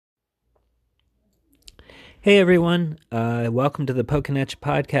Hey everyone, welcome to the Pokinatcha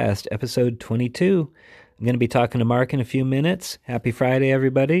Podcast, episode 22. I'm going to be talking to Mark in a few minutes. Happy Friday,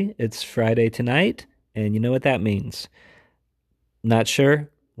 everybody. It's Friday tonight, and you know what that means. Not sure?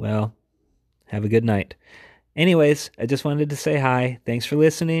 Well, have a good night. Anyways, I just wanted to say hi. Thanks for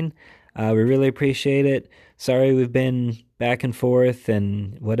listening. We really appreciate it. Sorry we've been back and forth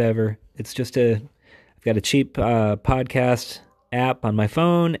and whatever. I've got a cheap podcast app on my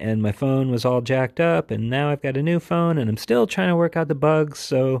phone, and my phone was all jacked up, and now I've got a new phone, and I'm still trying to work out the bugs,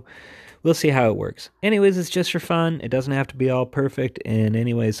 so we'll see how it works. Anyways, it's just for fun. It doesn't have to be all perfect, and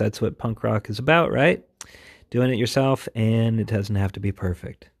anyways, that's what punk rock is about, right? Doing it yourself, and it doesn't have to be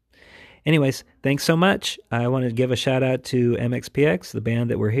perfect. Anyways, thanks so much. I want to give a shout out to MXPX, the band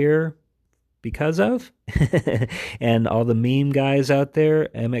that we're here because of, and all the meme guys out there,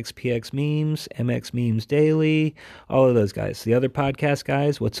 MXPX Memes, MX Memes Daily, all of those guys. The other podcast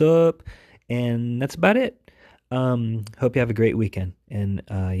guys, what's up? And that's about it. Hope you have a great weekend. And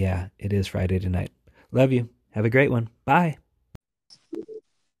yeah, it is Friday tonight. Love you. Have a great one. Bye.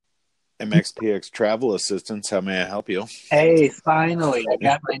 MXPX Travel Assistance, how may I help you? Hey, finally, I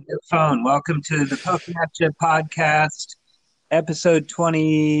got my new phone. Welcome to the Pokinatcha Podcast, episode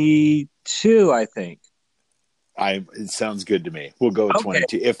 22, I think. It sounds good to me. We'll go with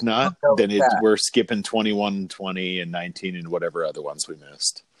 22. If not, then we're skipping 21, 20, and 19, and whatever other ones we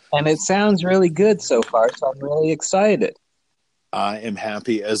missed. And it sounds really good so far, so I'm really excited. I am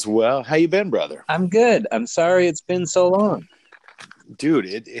happy as well. How you been, brother? I'm good. I'm sorry it's been so long. Dude,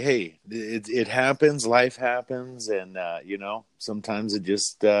 it happens. Life happens, and sometimes it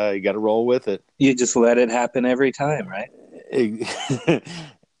just you got to roll with it. You just let it happen every time, right?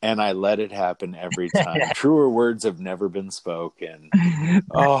 And I let it happen every time. Truer words have never been spoken.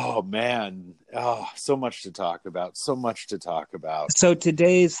 Oh man, so much to talk about. So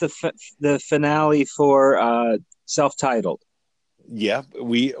today's the finale for self-titled. Yep,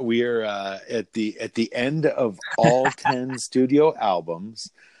 we are at the end of all 10 studio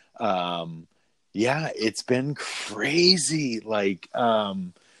albums. It's been crazy. What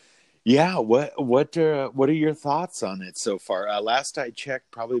are your thoughts on it so far? Last I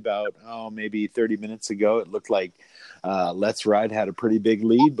checked, probably about maybe 30 minutes ago, it looked like Let's Ride had a pretty big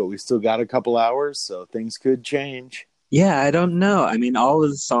lead, but we still got a couple hours, so things could change. Yeah, I don't know. I mean, all of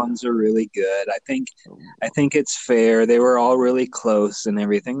the songs are really good. I think it's fair. They were all really close and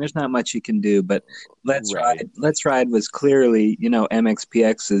everything. There's not much you can do, but Let's Ride was clearly,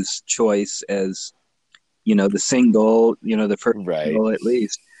 MXPX's choice as, the single, the first single at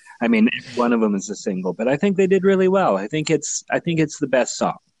least. I mean, one of them is a single, but I think they did really well. I think it's the best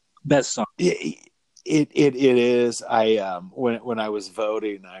song. It is. When I was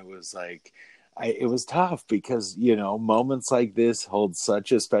voting, I was like, it was tough because, moments like this hold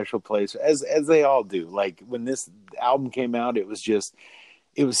such a special place as they all do. Like when this album came out, it was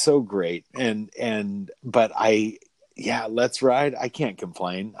so great. But Let's Ride. I can't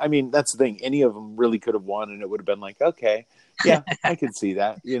complain. I mean, that's the thing. Any of them really could have won and it would have been like, okay, yeah, I could see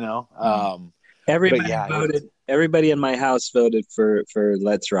that, Everybody voted. Everybody in my house voted for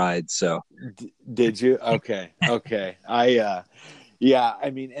Let's Ride. So did you? Okay. I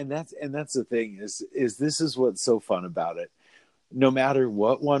mean, and that's the thing is this is what's so fun about it. No matter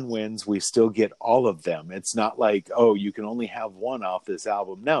what one wins, we still get all of them. It's not like, oh, you can only have one off this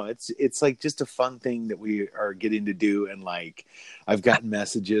album. No, it's like just a fun thing that we are getting to do. And like, I've gotten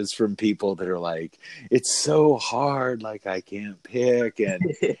messages from people that are like, it's so hard. Like I can't pick.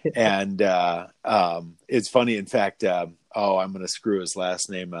 And it's funny. In fact, I'm going to screw his last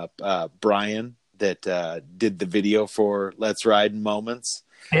name up. Brian that did the video for Let's Ride in Moments.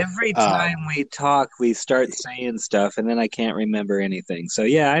 Every time we talk, we start saying stuff, and then I can't remember anything. So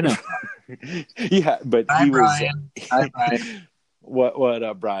yeah, I know. Yeah, but Hi, he Brian. was. Hi, Brian. What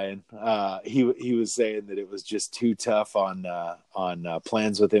up, Brian? He was saying that it was just too tough on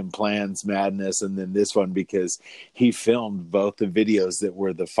Plans Within Plans Madness, and then this one because he filmed both the videos that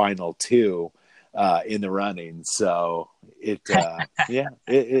were the final two in the running. So it's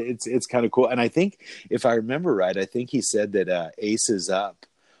kind of cool. And I think if I remember right, I think he said that Aces Up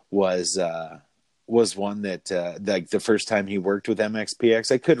was one that like the first time he worked with MXPX.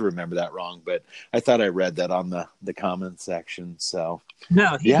 I could remember that wrong, but I thought I read that on the comment section. So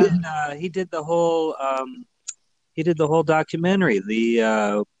no, he did the whole documentary,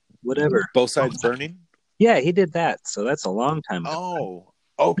 the whatever. Both Sides Burning. Yeah, he did that. So that's a long time ago. Oh.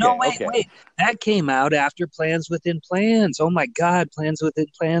 Okay. No, wait. That came out after Plans Within Plans. Oh my God, Plans Within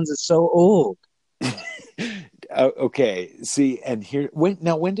Plans is so old. Okay. See, and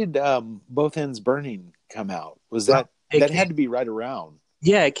when did Both Ends Burning come out? Was that had to be right around?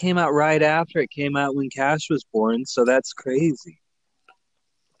 Yeah, it came out right after. It came out when Cash was born, so that's crazy.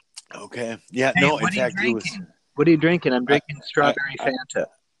 Okay. Yeah. Hey, No. In what are you fact, it was. drinking? What are you drinking? I'm I. drinking I. strawberry I.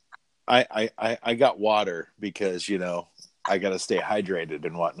 Fanta. I got water because I got to stay hydrated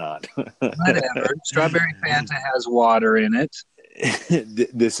and whatnot. Whatever. Strawberry Fanta has water in it.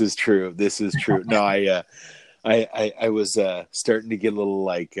 This is true. This is true. No, I was starting to get a little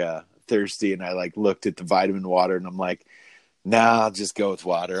like thirsty, and I like looked at the vitamin water, and I'm like, nah, I'll just go with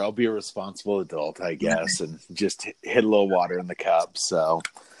water. I'll be a responsible adult, I guess, and just hit a little water in the cup. So,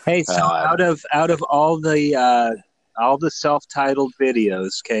 Hey, so um, out of all the self-titled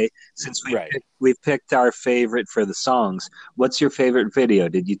videos, okay, since right. we picked our favorite for the songs, what's your favorite video?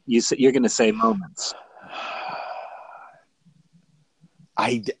 Did you're going to say Moments?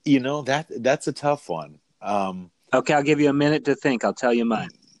 That's a tough one. Okay, I'll give you a minute to think. I'll tell you mine.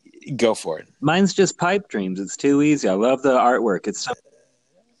 Go for it. Mine's just Pipe Dreams. It's too easy. I love the artwork. It's so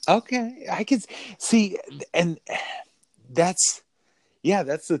Okay, I can see, and that's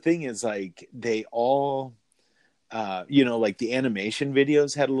that's the thing is like they all, like the animation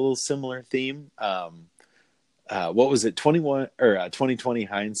videos had a little similar theme. What was it, 21 or 2020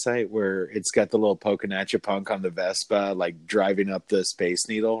 hindsight, where it's got the little Pokinatcha punk on the Vespa, like driving up the Space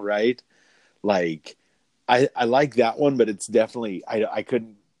Needle, right? Like, I like that one, but it's definitely I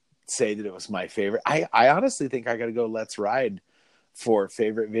couldn't say that it was my favorite. I honestly think I got to go Let's Ride for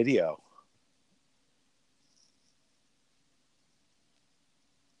favorite video.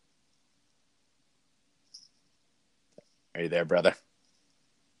 Are you there, brother?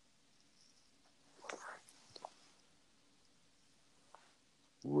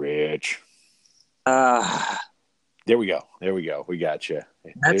 Rich. There we go. We got you.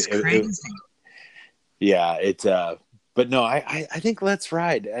 that's crazy. Yeah, it's but no, I think Let's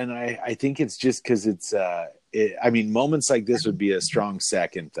Ride, and I think it's just because it's I mean, moments like this would be a strong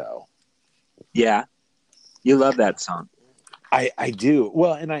second, though. Yeah, you love that song. I do.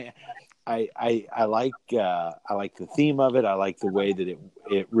 Well, and I like the theme of it. I like the way that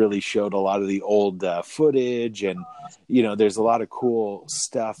it really showed a lot of the old footage, and there's a lot of cool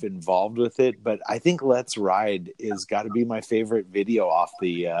stuff involved with it. But I think Let's Ride is got to be my favorite video off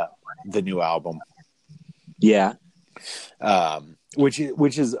the new album. Yeah. Which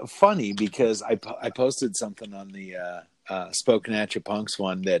is funny because I posted something on the Pokinatcha Punks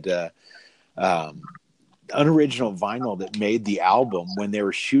one that unoriginal vinyl that made the album. When they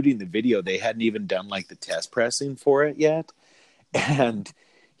were shooting the video, they hadn't even done like the test pressing for it yet, and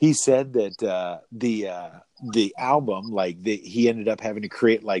he said that the album, like he ended up having to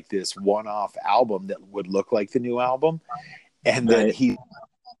create like this one-off album that would look like the new album, and Right. that he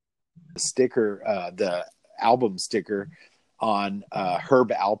the album sticker on Herb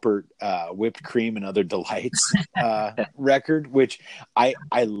Alpert Whipped Cream and Other Delights record, which I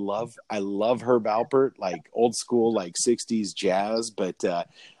love. I love Herb Alpert, like old school, like 60s jazz. But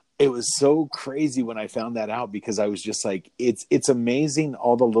it was so crazy when I found that out, because I was just like, it's amazing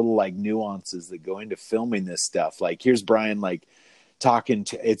all the little like nuances that go into filming this stuff. Like here's Brian like talking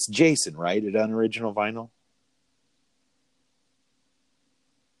to, it's Jason, right, at Unoriginal Vinyl.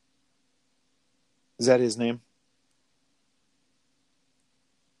 Is that his name?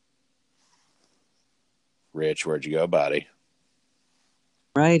 Rich, where'd you go, buddy?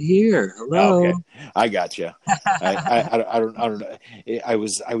 Right here. Hello. Okay, I got you. I don't know. I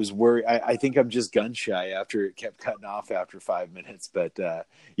was worried. I think I'm just gun shy after it kept cutting off after 5 minutes. But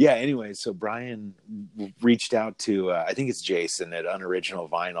yeah. Anyway, so Brian reached out to I think it's Jason at Unoriginal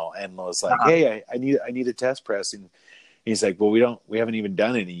Vinyl, and was like, "Hey, I need a test press." And he's like, "Well, we haven't even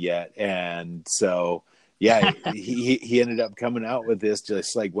done any yet." And so yeah, he ended up coming out with this.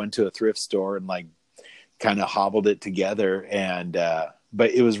 Just like went to a thrift store and like kind of hobbled it together, and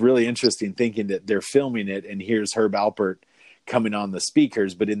but it was really interesting thinking that they're filming it and here's Herb Alpert coming on the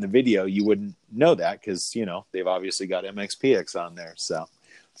speakers, but in the video you wouldn't know that because they've obviously got MXPX on there. So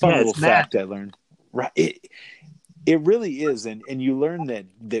fun little fact I learned. Right, it really is, and you learn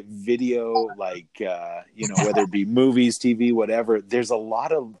that video, like whether it be movies, TV, whatever, there's a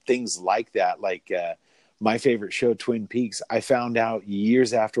lot of things like that. Like my favorite show, Twin Peaks, I found out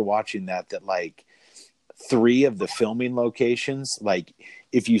years after watching that like 3 of the filming locations, like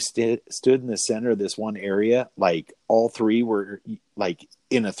if you stood in the center of this one area, like all 3 were like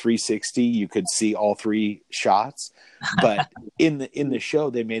in a 360, you could see all 3 shots. But in the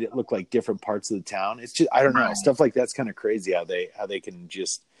show, they made it look like different parts of the town. It's just, I don't know, stuff like that's kind of crazy how they can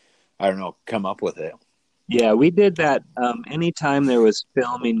just, I don't know, come up with it. Yeah, we did that anytime there was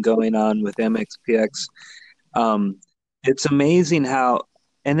filming going on with MXPX. It's amazing how.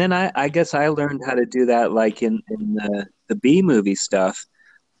 And then I guess I learned how to do that like in the B movie stuff.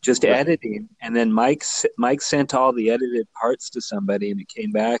 just editing. And then Mike sent all the edited parts to somebody, and it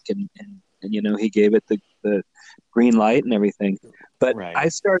came back, and he gave it the green light and everything. But I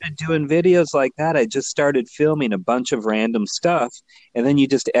started doing videos like that. I just started filming a bunch of random stuff, and then you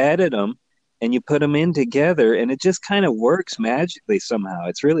just edit them and you put them in together, and it just kind of works magically somehow.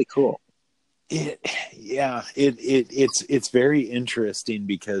 It's really cool. It's very interesting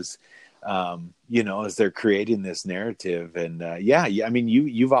because as they're creating this narrative, and I mean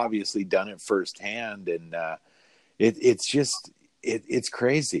you've obviously done it firsthand, and it's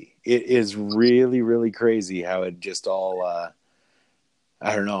crazy. It is really, really crazy how it just all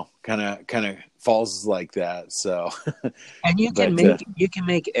I don't know, kind of falls like that. So, and you can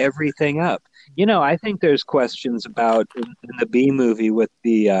make everything up. I think there's questions about in the B movie with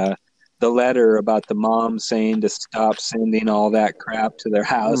the letter about the mom saying to stop sending all that crap to their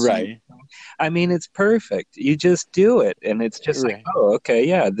house. Right. I mean, it's perfect. You just do it, and it's just like, oh, okay,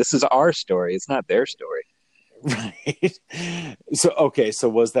 yeah, this is our story. It's not their story. Right. So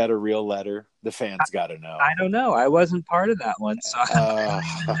was that a real letter? The fans got to know. I don't know. I wasn't part of that one, so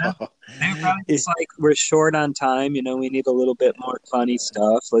they're probably just like, we're short on time. We need a little bit more funny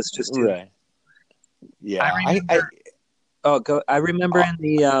stuff. Let's just do it. Yeah. I remember in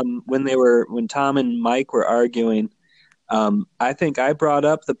the when Tom and Mike were arguing. I think I brought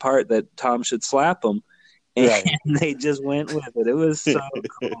up the part that Tom should slap him, and they just went with it. It was so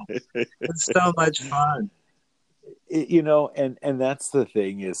cool. It's so much fun. And that's the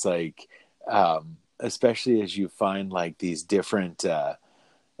thing is like, especially as you find like these different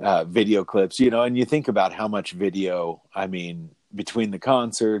video clips, and you think about how much video, I mean, between the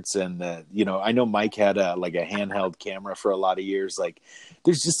concerts and I know Mike had a handheld camera for a lot of years. Like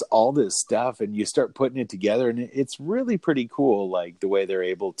there's just all this stuff, and you start putting it together, and it's really pretty cool. Like the way they're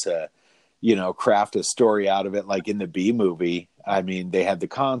able to, craft a story out of it. Like in the B movie, I mean, they had the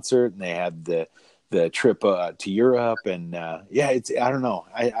concert and they had the trip to Europe, and I don't know.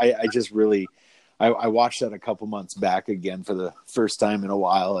 I just really, I watched that a couple months back again for the first time in a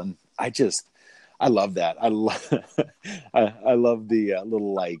while, and I love that. I love the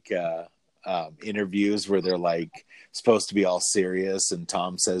little like interviews where they're like supposed to be all serious, and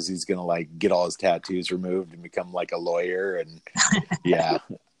Tom says he's gonna like get all his tattoos removed and become like a lawyer, and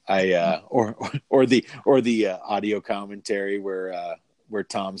or the audio commentary where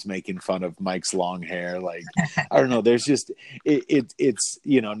Tom's making fun of Mike's long hair. Like, I don't know. There's just, it's,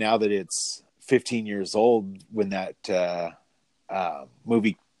 now that it's 15 years old when that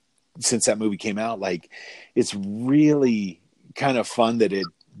movie, since that movie came out, like it's really kind of fun that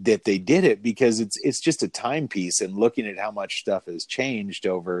they did it, because it's just a timepiece, and looking at how much stuff has changed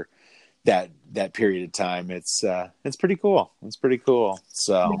over that period of time. It's pretty cool. It's pretty cool.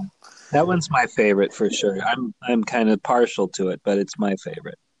 So that one's my favorite for sure. I'm kind of partial to it, but it's my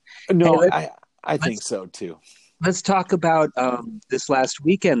favorite. No, I think so too. Let's talk about this last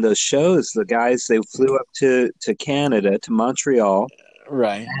weekend, those shows. The guys, they flew up to Canada, to Montreal.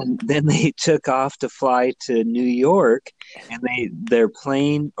 Right. And then they took off to fly to New York, and their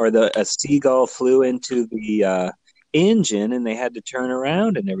plane, or a seagull flew into the engine, and they had to turn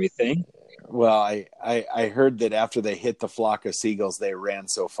around and everything. Well, I heard that after they hit the flock of seagulls, they ran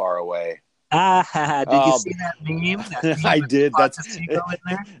so far away. Did you see that meme? I did. That's a seagull in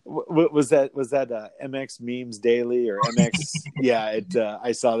there. Was that MX Memes Daily or MX? Yeah,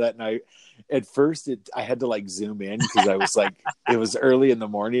 I saw that, and at first I had to like zoom in because I was like, it was early in the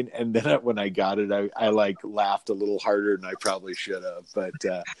morning, and then when I got it, I like laughed a little harder than I probably should have, but.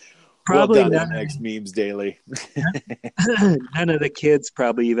 Probably well done, MX Memes Daily. None of the kids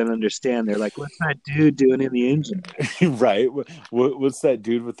probably even understand. They're like, "What's that dude doing in the engine?" Right. What's that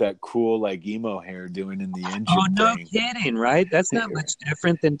dude with that cool like emo hair doing in the engine? Oh, no kidding! Right? That's not much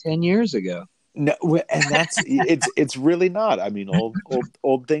different than 10 years ago. No, and that's it's really not. I mean,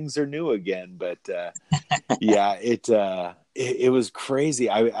 old things are new again. But yeah, it was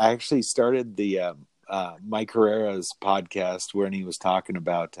crazy. I actually started the. Mike Herrera's podcast when he was talking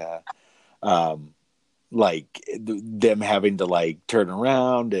about like them having to like turn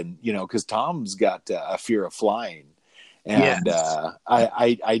around, and because Tom's got a fear of flying, and yes.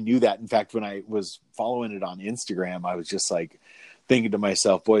 I knew that. In fact, when I was following it on Instagram, I was just like thinking to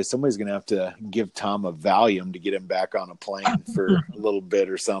myself, boy, somebody's gonna have to give Tom a Valium to get him back on a plane for a little bit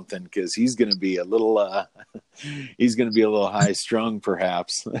or something, because he's gonna be a little high strung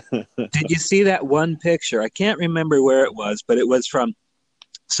perhaps. Did you see that one picture? I can't remember where it was, but it was from,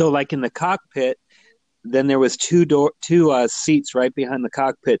 so like in the cockpit, then there was two seats right behind the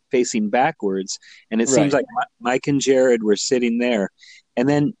cockpit facing backwards, and it seems like Mike and Jared were sitting there, and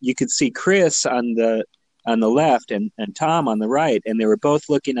then you could see Chris on the on the left and Tom on the right, and they were both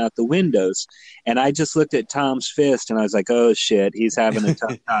looking out the windows. And I just looked at Tom's fist, and I was like, "Oh shit, he's having a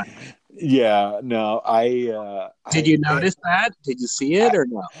tough time." Yeah, no, Did you notice that? Did you see it or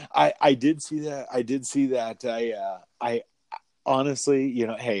no? I did see that. I did see that. I honestly,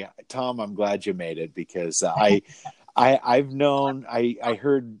 hey, Tom, I'm glad you made it, because I've known, I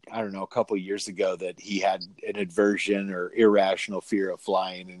heard, I don't know, a couple of years ago that he had an aversion or irrational fear of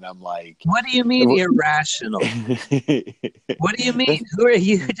flying. And I'm like, what do you mean irrational? What do you mean? Who are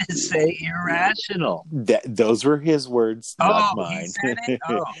you to say irrational? Those were his words, not mine. He said it?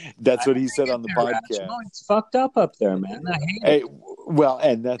 Oh, that's what he said on the podcast. It's fucked up there, man. I hate it. Well,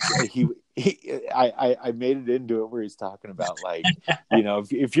 and that's I made it into it where he's talking about, like,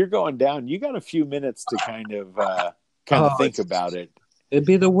 if you're going down, you got a few minutes to kind of think about it. It'd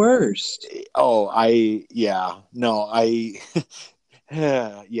be the worst. Yeah. Let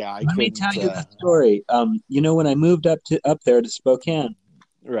me tell you the story. When I moved up there to Spokane,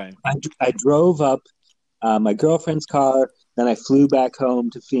 right? I drove up my girlfriend's car, then I flew back home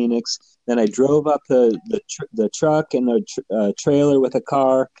to Phoenix. Then I drove up the truck and the trailer with a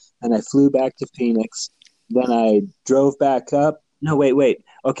car, and I flew back to Phoenix. Then I drove back up. No, wait.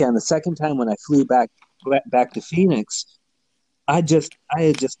 Okay, on the second time when I flew back to Phoenix, I had just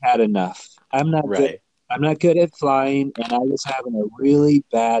had enough. I'm not good. I'm not good at flying, and I was having a really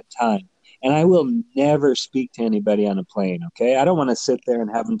bad time. And I will never speak to anybody on a plane, okay? I don't want to sit there and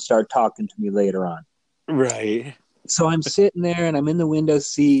have them start talking to me later on. Right. So I'm sitting there, and I'm in the window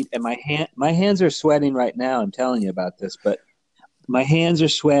seat, and my hands are sweating right now. I'm telling you about this, but my hands are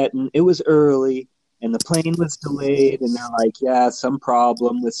sweating. It was early, and the plane was delayed, and they're like, yeah, some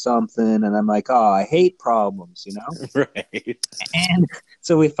problem with something. And I'm like, oh, I hate problems, Right. And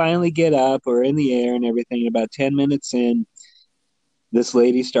so we finally get up, we're in the air and everything. About 10 minutes in, this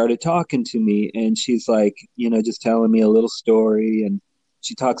lady started talking to me, and she's like, just telling me a little story. And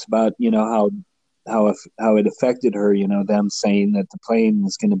she talks about, how it affected her, them saying that the plane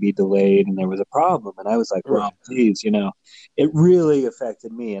was going to be delayed and there was a problem. And I was like, well, geez, it really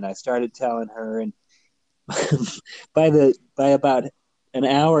affected me. And I started telling her, and by about an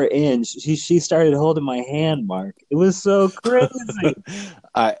hour in, she started holding my hand, Mark. It was so crazy.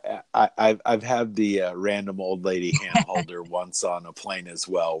 I've had the random old lady hand holder once on a plane as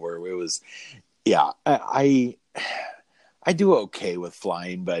well, where it was, I do okay with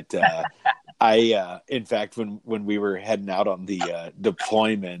flying, but in fact, when we were heading out on the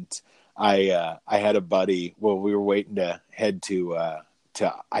deployment, I had a buddy. Well, we were waiting to head to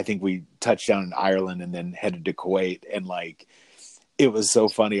I think we touched down in Ireland and then headed to Kuwait, and like, it was so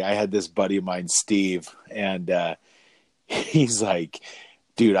funny. I had this buddy of mine, Steve, and he's like,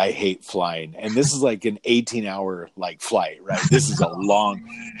 dude, I hate flying. And this is like an 18-hour flight, right? This is a long.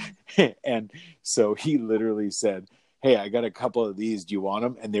 And so he literally said, hey, I got a couple of these. Do you want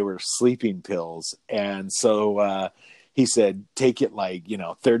them? And they were sleeping pills. And so he said, take it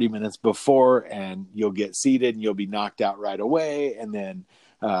 30 minutes before, and you'll get seated and you'll be knocked out right away. And then,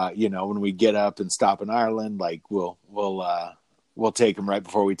 when we get up and stop in Ireland, we'll take them right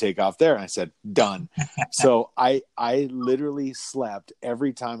before we take off there. And I said, done. So I literally slept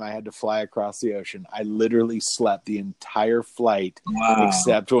every time I had to fly across the ocean. I literally slept the entire flight. Wow.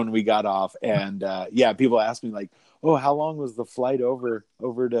 Except when we got off. And people ask me oh, how long was the flight over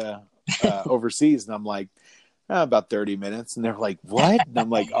to overseas? And I'm like, about 30 minutes. And they're like, what? And I'm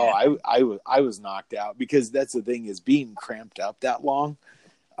like, oh, I was knocked out, because that's the thing, is being cramped up that long.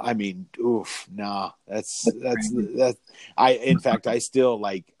 I mean, oof, nah, that's in fact, I still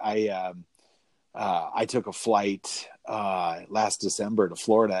I took a flight last December to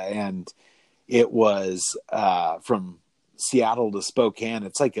Florida, and it was from Seattle to Spokane.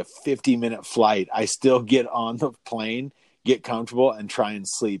 It's like a 50-minute flight. I still get on the plane, get comfortable, and try and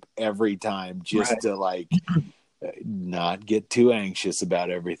sleep every time, just to not get too anxious about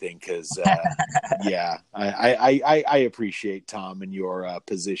everything. Because I appreciate Tom and your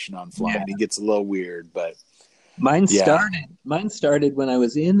position on flying. It gets a little weird, but mine started when I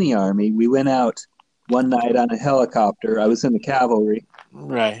was in the Army. We went out one night on a helicopter. I was in the cavalry,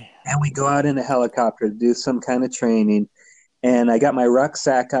 right? And we go out in a helicopter to do some kind of training. And I got my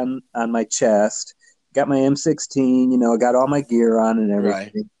rucksack on my chest, got my M16, I got all my gear on and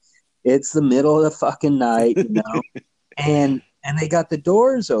everything. Right. It's the middle of the fucking night, and they got the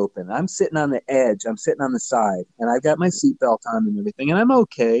doors open. I'm sitting on the edge. I'm sitting on the side, and I've got my seatbelt on and everything, and I'm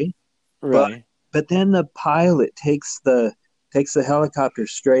okay. Right. But then the pilot takes the helicopter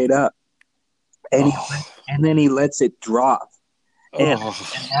straight up, and then he lets it drop. And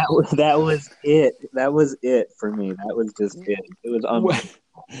that was it. That was it for me. That was just it. It was unbelievable.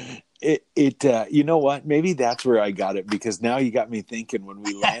 You know what? Maybe that's where I got it, because now you got me thinking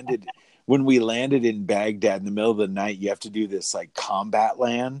when we landed in Baghdad in the middle of the night, you have to do this like combat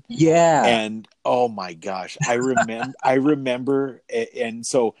land. Yeah. And oh my gosh, I remember. And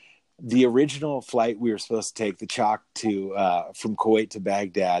so the original flight we were supposed to take, the chalk to from Kuwait to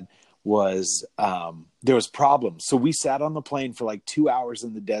Baghdad, was there was problems. So we sat on the plane for like 2 hours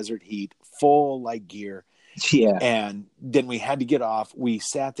in the desert heat, full like gear. Yeah. And then we had to get off. We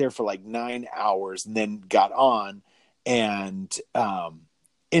sat there for like 9 hours and then got on. And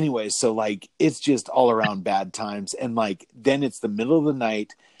anyway, so like it's just all around bad times. And like then it's the middle of the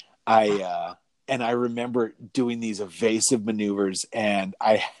night. And I remember doing these evasive maneuvers, and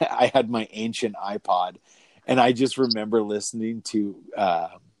I had my ancient iPod, and I just remember listening to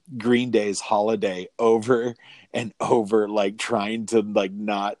Green Day's Holiday over and over, like trying to like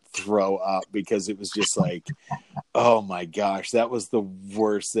not throw up, because it was just like, oh my gosh, that was the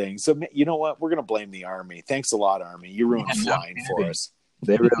worst thing. So you know what? We're going to blame the Army. Thanks a lot, Army. You ruined flying for us.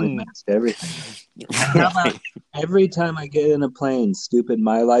 They really messed everything. How about every time I get in a plane, stupid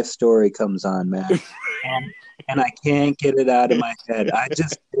My Life Story comes on, man. And I can't get it out of my head. I hate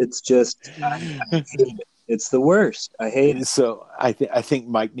it. It's the worst. I hate it. So I think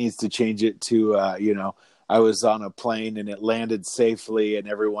Mike needs to change it to, I was on a plane and it landed safely and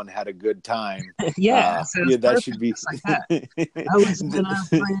everyone had a good time. Yeah, that should be like that. I was on a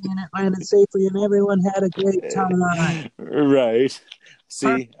plane and it landed safely and everyone had a great time. Right.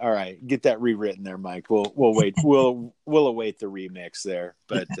 See, all right, get that rewritten there, Mike. We'll wait. We'll await the remix there.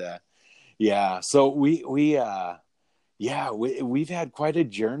 But yeah, so we've had quite a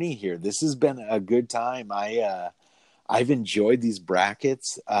journey here. This has been a good time. I've enjoyed these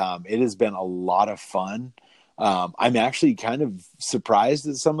brackets. It has been a lot of fun. I'm actually kind of surprised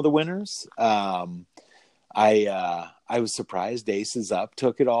at some of the winners. I was surprised Aces Up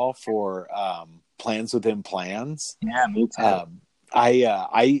took it all for Plans Within Plans. Yeah, me too.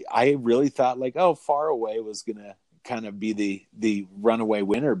 I really thought like, Far Away was gonna kind of be the runaway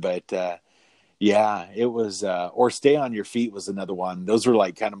winner, but yeah, it was or Stay on Your Feet was another one. Those were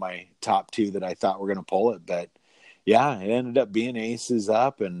like kind of my top two that I thought were gonna pull it, but yeah, it ended up being Aces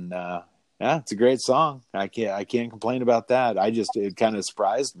Up, and yeah, it's a great song. I can't complain about that. It kind of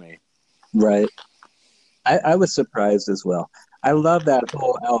surprised me. Right. I was surprised as well. I love that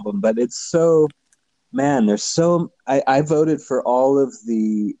whole album, but it's so, man, there's so, I voted for all of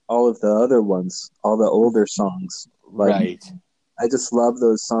the other ones, all the older songs. Like, right. I just love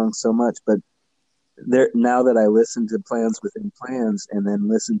those songs so much, but now that I listen to Plans Within Plans and then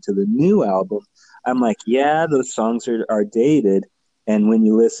listen to the new album, I'm like, yeah, those songs are dated. And when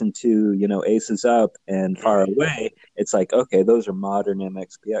you listen to, Aces Up and Far Away, it's like, okay, those are modern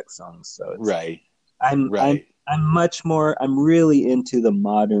MXPX songs. So it's, right. I'm really into the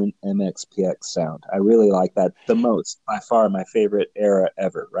modern MXPX sound. I really like that the most. By far my favorite era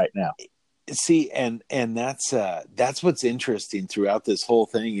ever right now. See, and that's what's interesting throughout this whole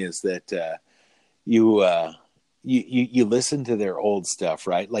thing is that you listen to their old stuff,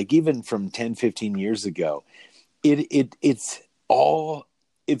 right? Like even from 10, 15 years ago, it's all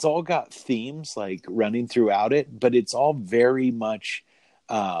got themes like running throughout it, but it's all very much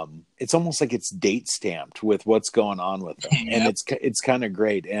it's almost like it's date stamped with what's going on with them. Yep. And it's kind of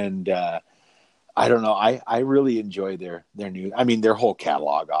great. And I don't know, I really enjoy their new, I mean their whole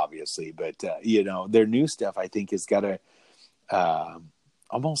catalog obviously, but their new stuff I think has got a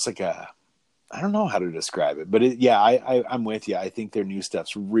almost like a, I don't know how to describe it, but I'm with you. I think their new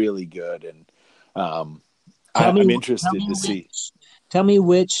stuff's really good, and I'm interested to see. Tell me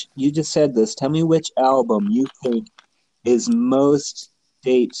which, you just said this, tell me which album you think is most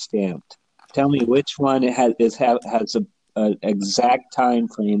date stamped. Tell me which one has a exact time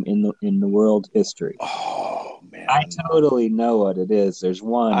frame in the world history. Oh man, I totally know what it is. There's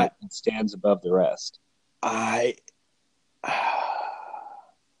one that stands above the rest.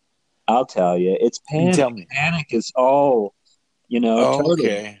 I'll tell you. It's Panic. Tell me. Panic is all, totally.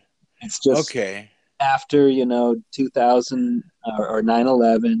 Okay. It's just okay. After, 2000 or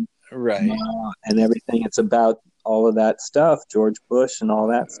 9/11. Right. And everything. It's about all of that stuff, George Bush and all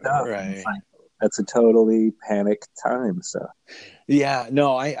that stuff. Right. Like, that's a totally panic time. So. Yeah.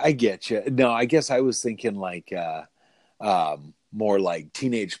 No, I get you. No, I guess I was thinking like more like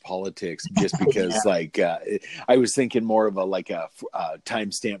Teenage Politics, just because yeah. I was thinking more of a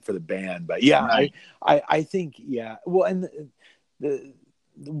timestamp for the band, but yeah, right. I think, yeah. Well, and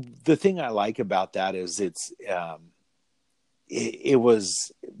the thing I like about that is it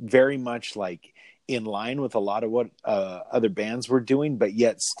was very much like in line with a lot of what other bands were doing, but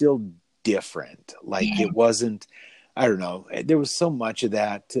yet still different. Like it wasn't, I don't know. There was so much of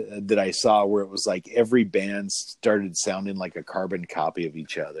that that I saw where it was like every band started sounding like a carbon copy of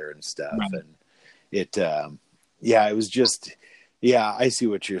each other and stuff. Right. And it, yeah, it was just, yeah, I see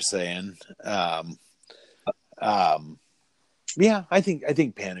what you're saying. Yeah, I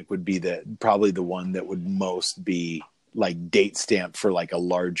think Panic would be probably the one that would most be like date stamped for like a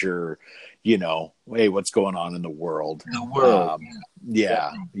larger, hey, what's going on in the world? The world.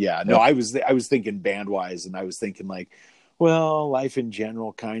 Yeah. No, I was thinking band wise, and I was thinking like, well, life in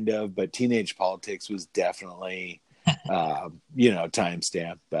general, kind of, but Teenage Politics was definitely,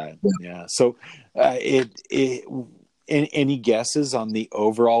 timestamp. But yeah, so any guesses on the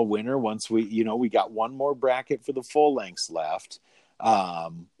overall winner? Once we got one more bracket for the full lengths left, where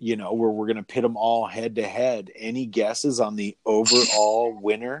we're going to pit them all head to head. Any guesses on the overall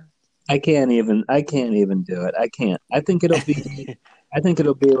winner? I can't even do it. I can't. I think it'll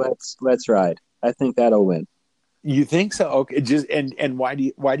be Let's Ride. I think that'll win. You think so? Okay. Just and why do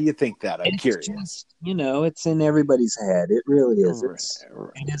you think that? I'm curious. Just, it's in everybody's head. It really is.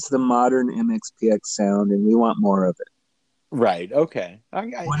 It is the modern MXPX sound, and we want more of it. Right. Okay.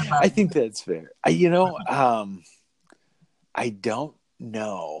 I think that's fair. I don't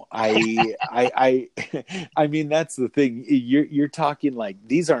know. I mean, that's the thing. You're talking like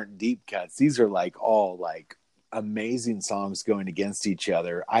these aren't deep cuts. These are like all like amazing songs going against each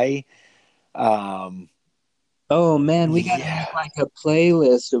other. Oh man, we got to make like a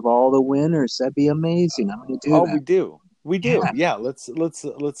playlist of all the winners. That'd be amazing. I'm going to do that. We do. Yeah. Let's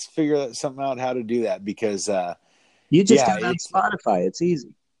figure something out how to do that, because you just do it on Spotify. It's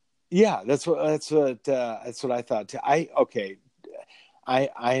easy. Yeah, that's what I thought too. I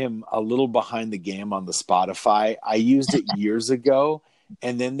am a little behind the game on the Spotify. I used it years ago,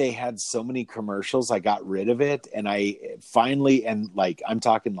 and then they had so many commercials, I got rid of it. And I finally, and like I'm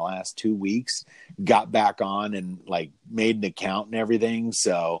talking the last 2 weeks, got back on and like made an account and everything.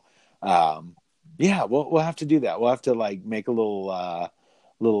 So yeah, we'll have to do that. We'll have to like make a little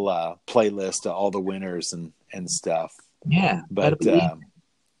playlist of all the winners and stuff. Yeah, but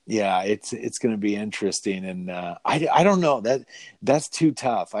yeah, it's going to be interesting, and I don't know, that's too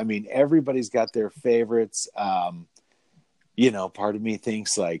tough. I mean, everybody's got their favorites. Part of me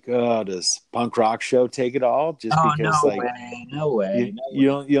thinks like, oh, does Punk Rock Show take it all? Just because, no way.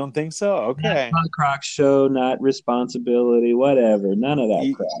 You don't think so? Okay, not Punk Rock Show, not Responsibility, whatever. None of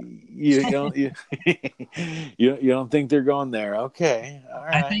that crap. You don't think they're going there? Okay, all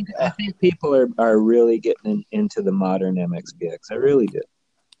right. I think people are really getting into the modern MXPX. I really do.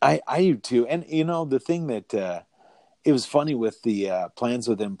 I do too. And the thing that it was funny with the Plans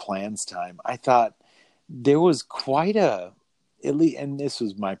Within Plans time, I thought there was quite a, at least, and this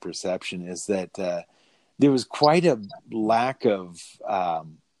was my perception, is that there was quite a lack of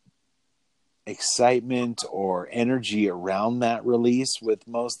excitement or energy around that release with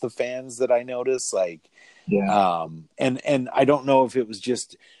most of the fans that I noticed. Like, and I don't know if it was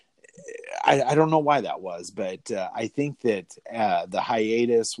just, I don't know why that was, but I think that the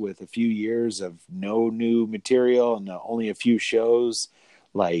hiatus with a few years of no new material and only a few shows,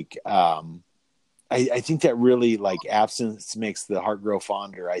 like I think that really, like, absence makes the heart grow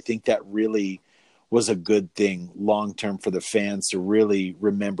fonder. I think that really was a good thing long term for the fans to really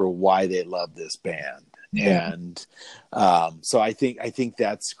remember why they love this band. Yeah. And so I think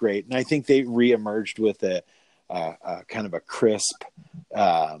that's great, and I think they reemerged with a kind of a crisp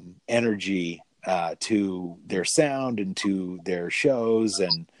energy to their sound and to their shows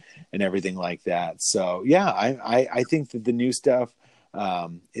and everything like that. So yeah, I think that the new stuff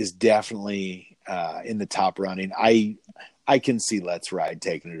is definitely in the top running. I can see Let's Ride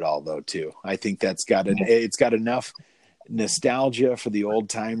taking it all though too. I think that's it's got enough nostalgia for the old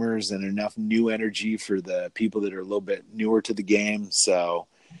timers and enough new energy for the people that are a little bit newer to the game. So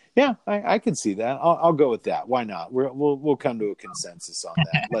yeah, I can see that. I'll go with that. Why not? We'll come to a consensus on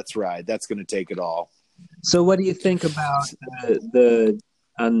that. Let's Ride. That's going to take it all. So, what do you think about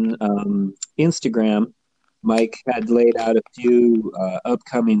on Instagram? Mike had laid out a few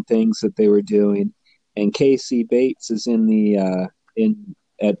upcoming things that they were doing, and Casey Bates is at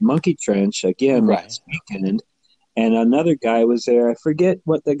Monkey Trench again last weekend, and another guy was there. I forget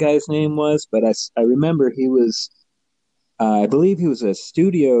what the guy's name was, but I remember he was. I believe he was a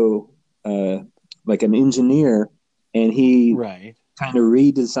studio, like an engineer, and he kind of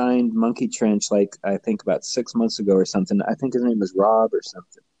redesigned Monkey Trench, like I think about 6 months ago or something. I think his name was Rob or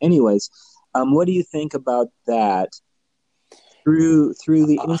something. Anyways, what do you think about that? Through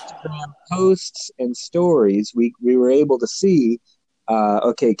the Instagram posts and stories, we were able to see,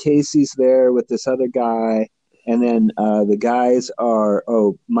 Casey's there with this other guy, and then the guys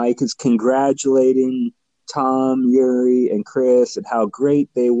Mike is congratulating Tom, Yuri, and Chris and how great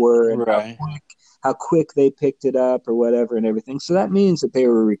they were and Right. how quick they picked it up or whatever and everything. So that means that they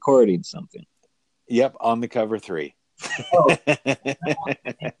were recording something. Yep, on the cover 3. Oh,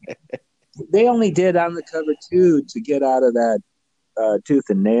 they only did on the cover 2 to get out of that tooth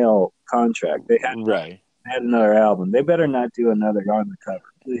and nail contract. They had another album. They better not do another on the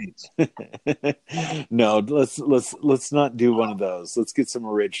cover, please. No, let's not do one of those. Let's get some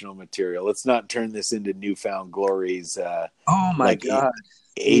original material. Let's not turn this into Newfound Glory's oh my god,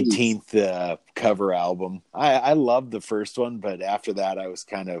 18th cover album. I loved the first one, but after that I was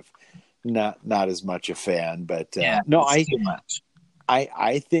kind of not as much a fan. But no,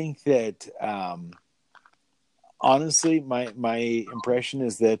 I think that honestly, my impression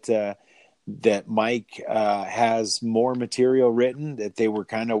is that that Mike has more material written, that they were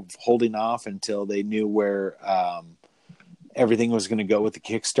kind of holding off until they knew where everything was going to go with the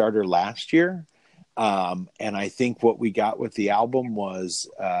Kickstarter last year. And I think what we got with the album was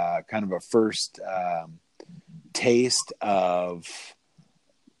kind of a first taste of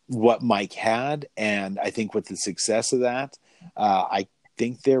what Mike had. And I think with the success of that, I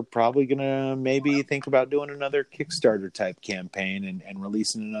think they're probably going to maybe think about doing another Kickstarter type campaign and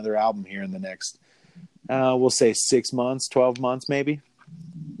releasing another album here in the next, we'll say 6 months, 12 months, maybe.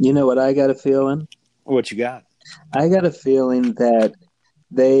 You know what I got a feeling? What you got? I got a feeling that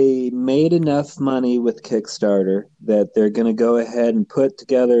they made enough money with Kickstarter that they're going to go ahead and put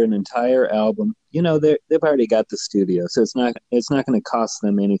together an entire album. You know, they've already got the studio, so it's not going to cost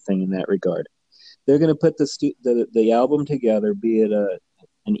them anything in that regard. They're going to put the album together, be it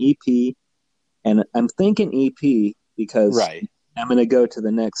an EP, and I'm thinking EP because I'm going to go to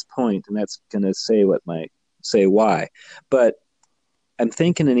the next point, and that's going to say why. But I'm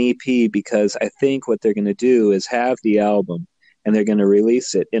thinking an EP because I think what they're going to do is have the album, and they're going to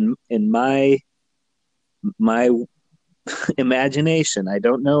release it in my imagination. I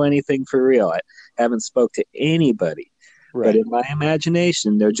don't know anything for real. I haven't spoke to anybody. But in my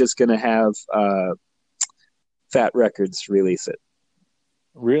imagination, they're just going to have Fat Records release it.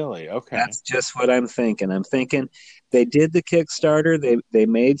 Really? Okay. That's just what I'm thinking. I'm thinking they did the Kickstarter, they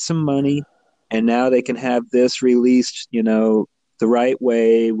made some money, and now they can have this released, the right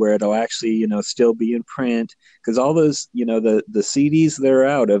way where it'll actually, still be in print. Because all those, the CDs that are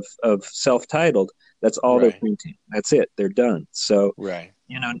out of self-titled, that's all they're printing. That's it. They're done. So,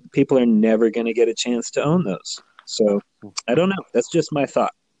 people are never going to get a chance to own those. So I don't know. That's just my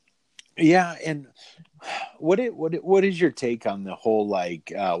thought. Yeah, and what is your take on the whole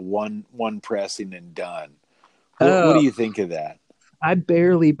one pressing and done? What do you think of that? I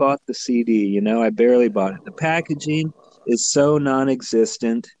barely bought the CD. I barely bought it. The packaging is so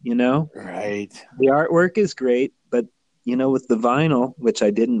non-existent. Right. The artwork is great, but with the vinyl, which I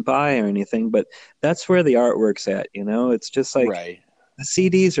didn't buy or anything, but that's where the artwork's at. It's just like the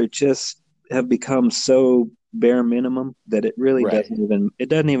CDs have become so bare minimum that it really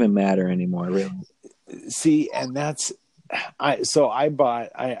doesn't even matter anymore, really. See, and that's I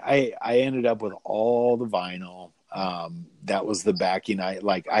ended up with all the vinyl. That was the backing. I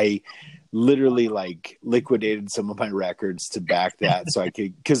literally liquidated some of my records to back that so I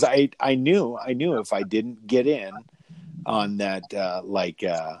could, because I knew if I didn't get in on that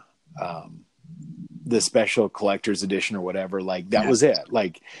the special collector's edition or whatever, that was it.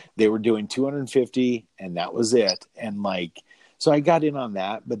 They were doing 250 and that was it. And so I got in on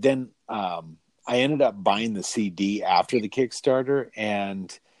that, but then I ended up buying the CD after the Kickstarter,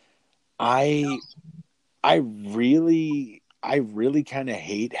 and I really kind of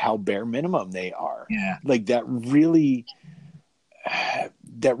hate how bare minimum they are. Yeah. That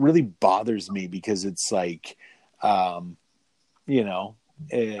really bothers me, because it's I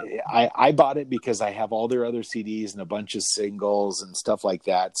bought it because I have all their other CDs and a bunch of singles and stuff like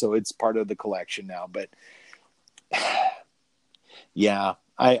that. So it's part of the collection now, but yeah,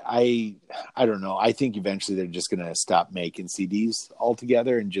 I don't know. I think eventually they're just going to stop making CDs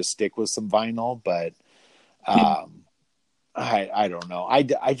altogether and just stick with some vinyl. But I don't know.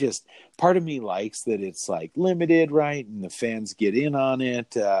 I just, part of me likes that it's limited, right? And the fans get in on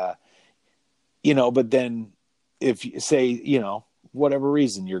it, but then if you say, whatever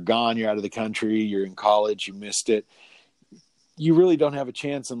reason, you're gone, you're out of the country, you're in college, you missed it, you really don't have a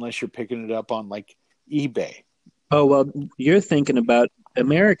chance unless you're picking it up on eBay. Oh, well, you're thinking about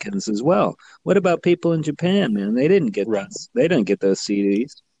Americans as well. What about people in Japan, man? They didn't get they didn't get those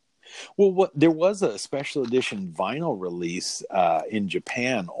CDs. Well, there was a special edition vinyl release in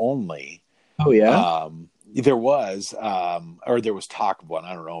Japan only. Oh, yeah? There was, or there was talk of one.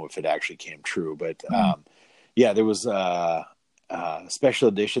 I don't know if it actually came true, but yeah, there was special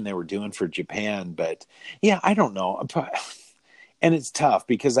edition they were doing for Japan. But yeah, I don't know. And it's tough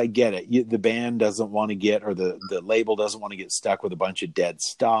because I get it. The band doesn't want to get, or the label doesn't want to get stuck with a bunch of dead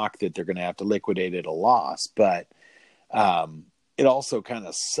stock that they're going to have to liquidate at a loss. But it also kind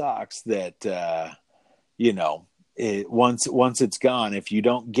of sucks that, once it's gone, if you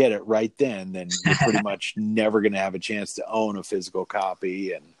don't get it right then you're pretty much never going to have a chance to own a physical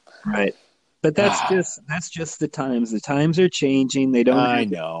copy. And right. But that's just the times. The times are changing. They don't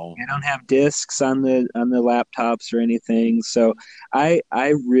have discs on the laptops or anything. So I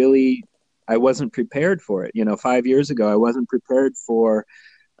wasn't prepared for it. 5 years ago I wasn't prepared for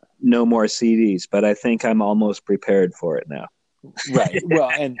no more CDs, but I think I'm almost prepared for it now. Right.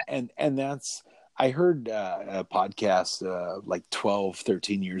 Well, and that's, I heard a podcast like 12,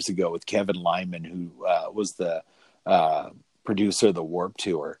 13 years ago with Kevin Lyman, who was the producer of the Warped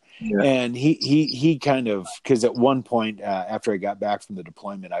Tour. Yeah. And he kind of, because at one point after I got back from the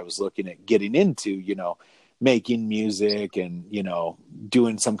deployment, I was looking at getting into, making music and,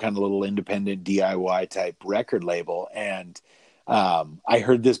 doing some kind of little independent DIY type record label. And I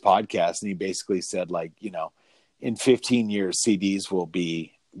heard this podcast and he basically said, like, in 15 years, CDs will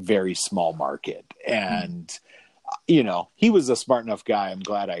be very small market. And, he was a smart enough guy. I'm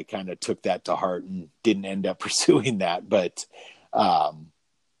glad I kind of took that to heart and didn't end up pursuing that. But,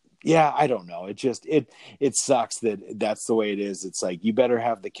 yeah, I don't know. It sucks that that's the way it is. It's like, you better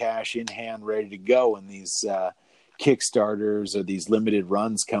have the cash in hand ready to go when these Kickstarters or these limited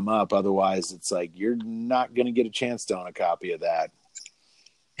runs come up. Otherwise, it's like, you're not going to get a chance to own a copy of that.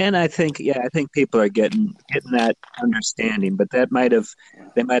 And I think people are getting that understanding, but they might have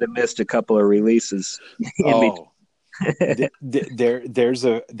missed a couple of releases.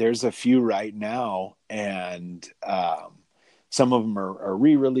 There's a few right now, and some of them are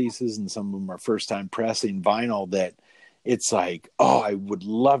re-releases, and some of them are first-time pressing vinyl. That it's like, oh, I would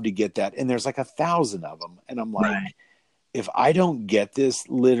love to get that, and there's like 1,000 of them, and I'm like, right. If I don't get this,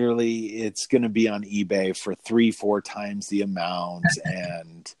 literally, it's going to be on eBay for 3-4 times the amount,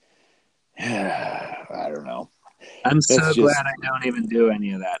 and I don't know. I'm so glad I don't even do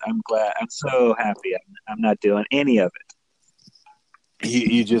any of that. I'm so happy I'm not doing any of it.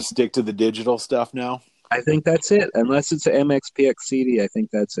 You just stick to the digital stuff now? I think that's it. Unless it's an MXPX CD, I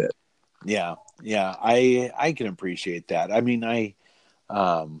think that's it. Yeah. I can appreciate that. I mean, I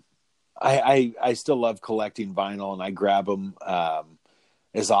still love collecting vinyl, and I grab them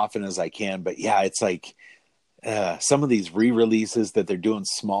as often as I can. But yeah, it's like some of these re-releases that they're doing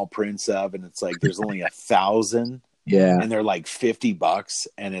small prints of, and it's like there's only 1,000. Yeah, and they're like $50,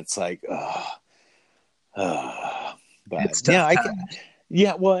 and it's like, but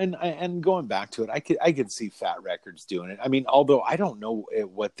yeah, well, and going back to it, I could see Fat Records doing it. I mean, although I don't know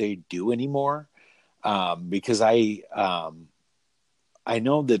what they do anymore, because I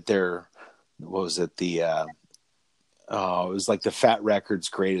know that they're, what was it, the it was like the Fat Records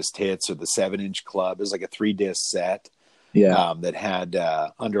Greatest Hits or the 7-inch Club. It was like a 3-disc set, that had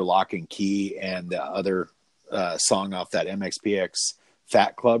Under Lock and Key and the other song off that MXPX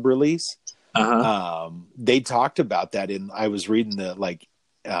Fat Club release. They talked about that I was reading the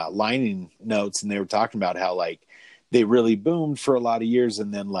lining notes, and they were talking about how like they really boomed for a lot of years,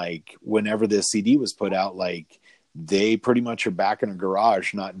 and then like whenever this CD was put out, like they pretty much are back in a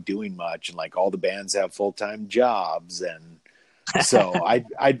garage not doing much, and like all the bands have full-time jobs. And so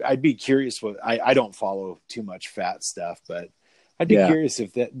I'd be curious I don't follow too much Fat stuff, but I'd be curious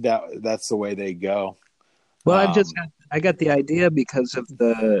if that's the way they go. Well, I got the idea because of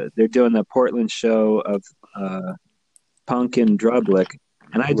they're doing the Portland show of Punk and Drublick,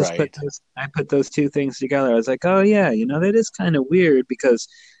 and I just put those two things together. I was like, oh yeah, that is kind of weird because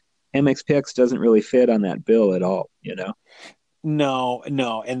MXPX doesn't really fit on that bill at all, No,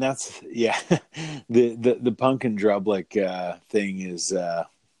 and that's the Punk and Drublick thing is I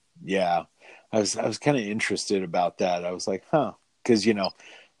was kind of interested about that. I was like, because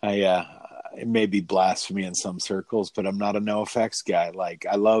it may be blasphemy in some circles, but I'm not a NoFX guy. Like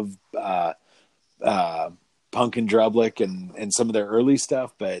I love Punk and Drublick and some of their early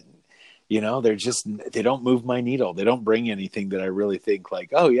stuff, but they don't move my needle. They don't bring anything that I really think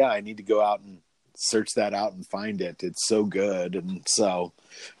like, oh yeah, I need to go out and search that out and find it. It's so good. And so,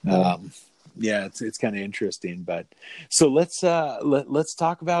 it's kind of interesting, but so let's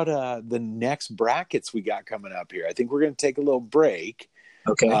talk about the next brackets we got coming up here. I think we're going to take a little break.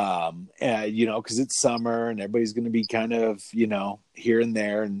 Okay. Cause it's summer and everybody's going to be kind of, here and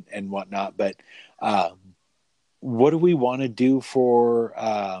there and whatnot. But, what do we want to do for,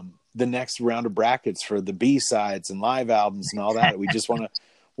 the next round of brackets for the B-sides and live albums and all that? We just want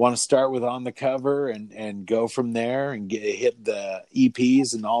Want to start with On the Cover and go from there and hit the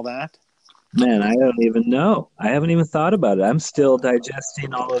EPs and all that? Man, I don't even know. I haven't even thought about it. I'm still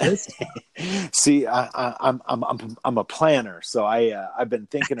digesting all of this. See, I'm a planner, so I've been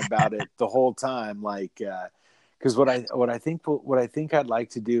thinking about it the whole time. Like, because what I think I'd like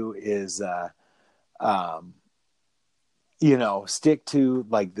to do is, stick to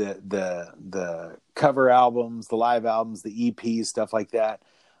like the cover albums, the live albums, the EPs, stuff like that.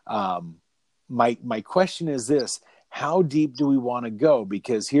 My question is this: how deep do we want to go?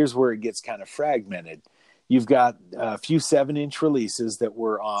 Because here's where it gets kind of fragmented. You've got a few 7-inch releases that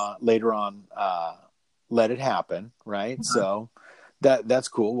were on later on. Let It Happen, right? Mm-hmm. So that's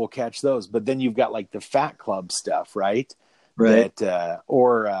cool. We'll catch those. But then you've got like the Fat Club stuff, right? Right. That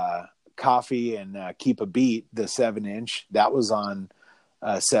or Coffee and Keep a Beat, the 7-inch that was on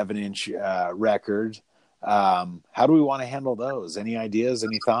a 7-inch record. How do we want to handle those? Any ideas?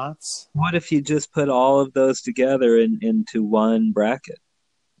 Any thoughts? What if you just put all of those together into one bracket?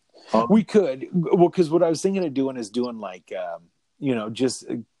 We could. Well, because what I was thinking of doing is doing like, just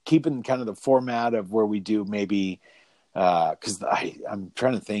keeping kind of the format of where we do maybe, because I'm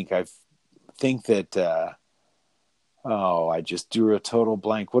trying to think. I think that, I just drew a total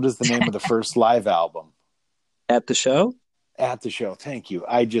blank. What is the name of the first live album? At the Show? At the Show. Thank you.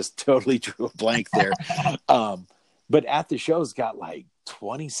 I just totally drew a blank there. But At the Show's got like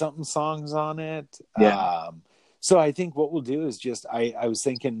 20 something songs on it. Yeah. So I think what we'll do is just, I was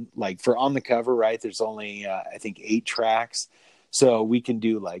thinking like for On the Cover, right? There's only, I think 8 tracks. So we can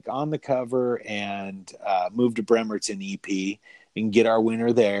do like On the Cover and Move to Bremer's an EP and get our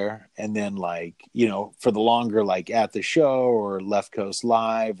winner there. And then like, for the longer, like At the Show or Left Coast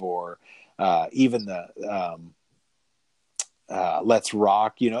Live or even the, Let's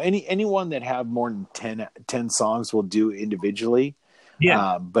Rock, anyone that have more than 10 songs will do individually.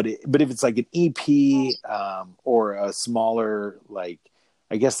 Yeah. But if it's like an EP or a smaller, like,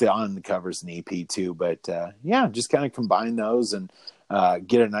 I guess the On the Cover's an EP too, but just kind of combine those and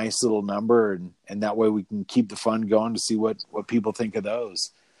get a nice little number, and that way we can keep the fun going to see what people think of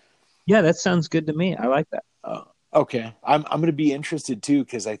those. Yeah, that sounds good to me. I like that. Okay. I'm going to be interested too,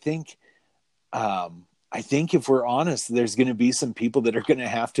 because I think if we're honest, there's going to be some people that are going to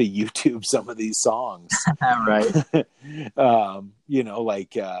have to YouTube some of these songs. Right.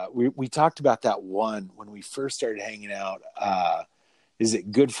 We talked about that one when we first started hanging out. Is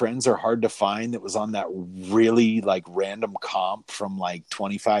it Good Friends Are Hard to Find? That was on that really like random comp from like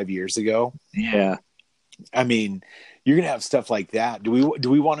 25 years ago. Yeah. I mean, you're going to have stuff like that. Do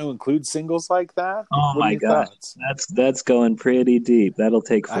we want to include singles like that? Oh my gosh. That's going pretty deep. That'll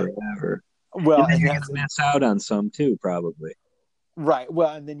take forever. Well, and you're going to miss out on some too, probably. Right.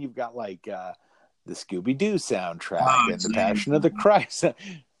 Well, and then you've got like the Scooby-Doo soundtrack and the Passion of the Christ.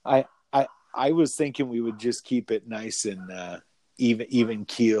 I was thinking we would just keep it nice and even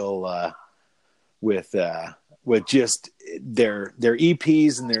keel with just their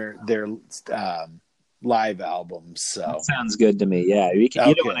EPs and their live albums. So that sounds good to me. Yeah, you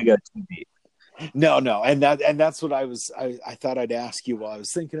don't want to go too deep. No, and that's what I thought I'd ask you while I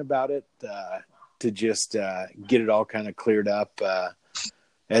was thinking about it, to just get it all kind of cleared up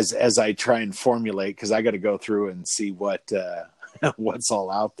as I try and formulate, because I got to go through and see what's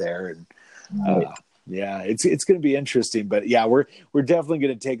all out there, and it's going to be interesting. But yeah, we're definitely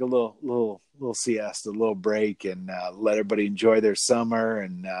going to take a little siesta, a little break, and let everybody enjoy their summer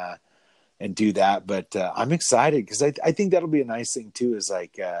and do that. But I'm excited because I think that'll be a nice thing too. Is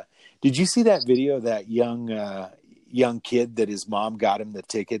like. Did you see that video of that young kid that his mom got him the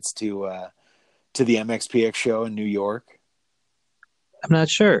tickets to the MXPX show in New York? I'm not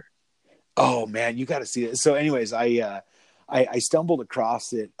sure. Oh man, you got to see it. So, anyways, I stumbled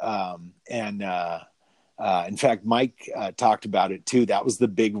across it, and in fact, Mike talked about it too. That was the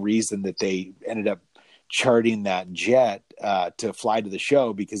big reason that they ended up charting that jet to fly to the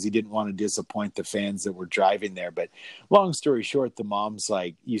show, because he didn't want to disappoint the fans that were driving there. But long story short, the mom's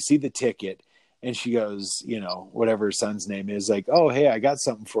like, you see the ticket, and she goes, whatever her son's name is, like, oh, hey, I got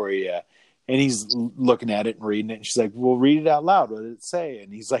something for you. And he's looking at it and reading it. And she's like, well, read it out loud. What did it say?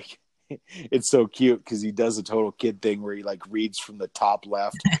 And he's like, it's so cute because he does a total kid thing where he like reads from the top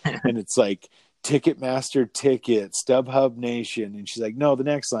left and it's like Ticketmaster ticket, StubHub Nation. And she's like, no, the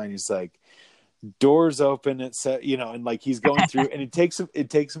next line is like, doors open, and like he's going through, and it takes him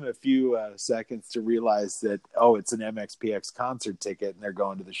a few seconds to realize that, oh, it's an MXPX concert ticket and they're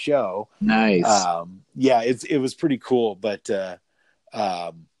going to the show. Nice. It was pretty cool. But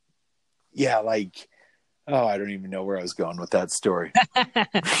Oh, I don't even know where I was going with that story.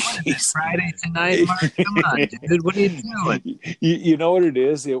 It's Friday tonight, Mark. Come on, dude. What are you doing? You know what it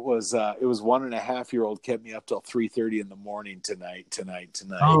is? It was 1.5-year-old kept me up till 3:30 in the morning tonight.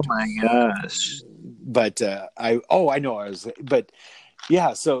 Oh my gosh. But I know but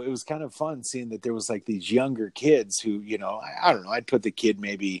yeah, so it was kind of fun seeing that there was like these younger kids who, you know, I don't know, I'd put the kid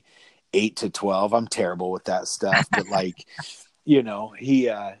maybe 8 to 12. I'm terrible with that stuff, but like, you know,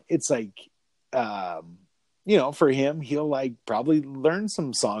 he it's like you know, for him, he'll like probably learn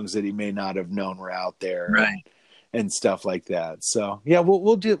some songs that he may not have known were out there, right? And stuff like that. So yeah,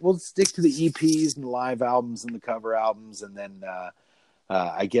 we'll stick to the EPs and the live albums and the cover albums, and then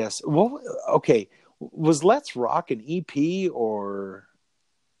I guess. Well, okay, was Let's Rock an EP or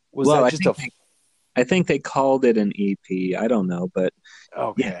was that just I think they called it an EP. I don't know, but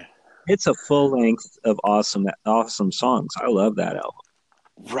okay, yeah, it's a full length of awesome songs. I love that album.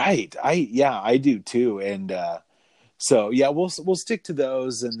 Right. I do too. And so yeah, we'll stick to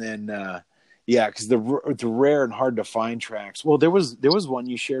those, and then yeah, because the rare and hard to find tracks. Well, there was one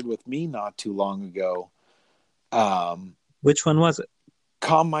you shared with me not too long ago. Which one was it?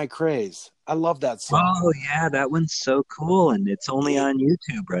 Calm My Craze. I love that song. Oh yeah, that one's so cool, and it's only on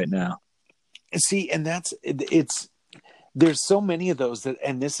YouTube right now. See, and it's there's so many of those that,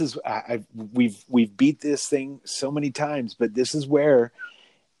 and this is we've beat this thing so many times, but this is where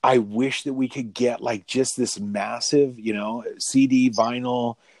I wish that we could get like just this massive, you know, CD,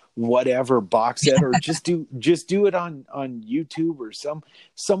 vinyl, whatever box set, or just do it on YouTube or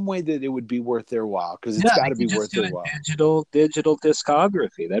some way that it would be worth their while, because it's got to be worth their while. Digital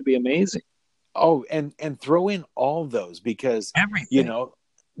discography, that'd be amazing. Oh, and throw in all those, because everything, you know,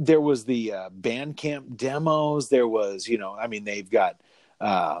 there was the Bandcamp demos. There was, you know, I mean, they've got,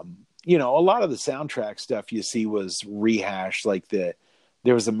 you know, a lot of the soundtrack stuff you see was rehashed, like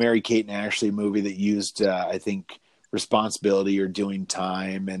there was a Mary-Kate and Ashley movie that used, I think, Responsibility or Doing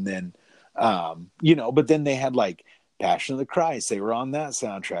Time. And then, you know, but then they had like Passion of the Christ. They were on that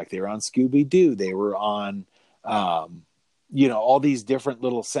soundtrack. They were on Scooby-Doo. They were on, you know, all these different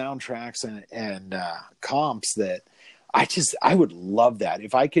little soundtracks and comps that I would love that.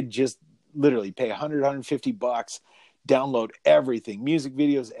 If I could just literally pay $150, download everything, music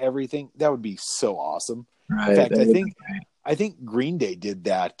videos, everything, that would be so awesome. Right. In fact, I think Green Day did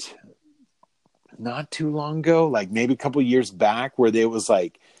that not too long ago, like maybe a couple years back, where there was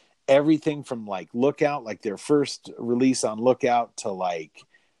like everything from like Lookout, like their first release on Lookout, to like,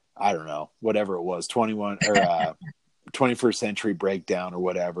 I don't know, whatever it was, 21 or 21st Century Breakdown or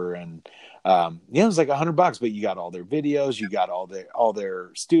whatever. And yeah, it was like $100, but you got all their videos, you got all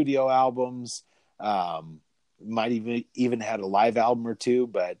their studio albums, might even had a live album or two.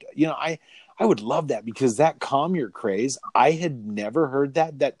 But you know, I would love that, because that Calm Your Craze, I had never heard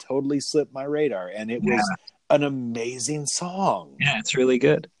that totally slipped my radar, and it was an amazing song. Yeah, it's really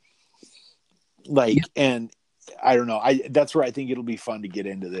good. Like, and I don't know, that's where I think it'll be fun to get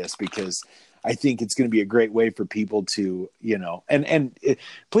into this, because I think it's going to be a great way for people to, you know, and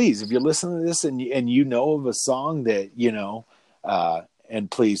please, if you're listening to this and you know of a song that, you know, and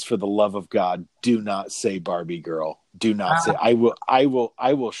please, for the love of God, do not say Barbie Girl. Do not say. I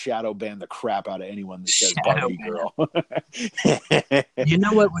will shadow ban the crap out of anyone that says Barbie Girl. You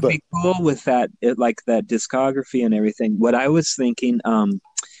know what would be cool with that, like that discography and everything? What I was thinking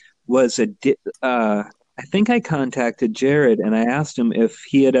was I think I contacted Jared and I asked him if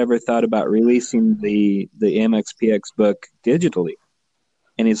he had ever thought about releasing the MXPX book digitally.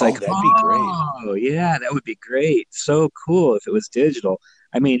 And he's like, that'd be great. Oh, yeah, that would be great. So cool if it was digital.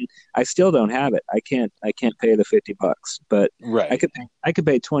 I mean, I still don't have it. I can't pay the $50, but right. I could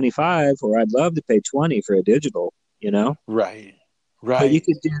pay $25, or I'd love to pay $20 for a digital, you know? Right. But you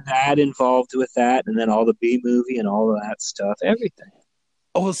could do that involved with that, and then all the B movie and all of that stuff, everything.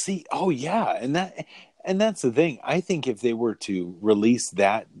 Oh, see, yeah, and that's the thing. I think if they were to release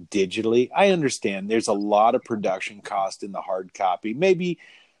that digitally, I understand there's a lot of production cost in the hard copy. Maybe,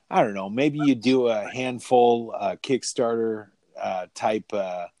 I don't know, maybe you do a handful Kickstarter type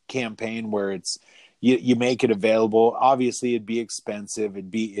campaign where it's you make it available. Obviously, it'd be expensive.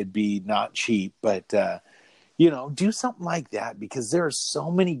 It'd be not cheap, but you know, do something like that, because there are so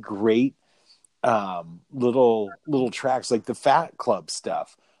many great little tracks, like the Fat Club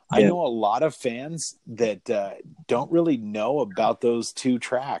stuff. I know a lot of fans that don't really know about those two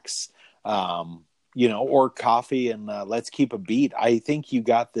tracks, you know, or Coffee and Let's Keep a Beat. I think you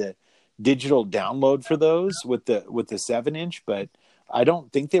got the digital download for those with the 7-inch, but I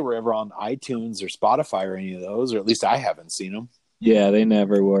don't think they were ever on iTunes or Spotify or any of those, or at least I haven't seen them. Yeah, they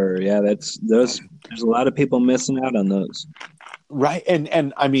never were. Yeah, there's a lot of people missing out on those. Right.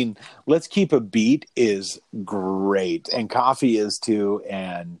 And I mean, Let's Keep a Beat is great, and Coffee is too.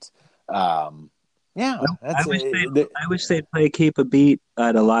 And yeah, I that's wish it. I wish they'd play Keep a Beat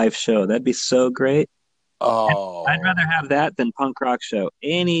at a live show. That'd be so great. I'd Oh, rather have that than punk rock show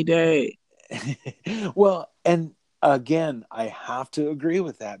any day. well, and again, I have to agree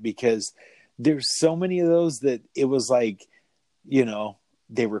with that because there's so many of those that it was like,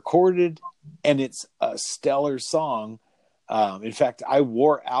 they recorded and it's a stellar song. In fact, I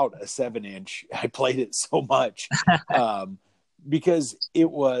wore out a 7-inch. I played it so much because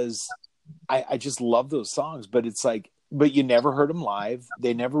I just love those songs, but it's like, but you never heard them live.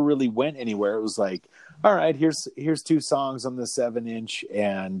 They never really went anywhere. It was like, all right, here's 2 songs on the 7-inch.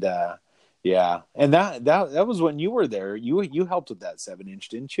 And yeah. And that was when you were there. You helped with that 7-inch,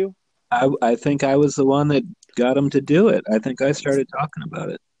 didn't you? I think I was the one that got him to do it. I think I started talking about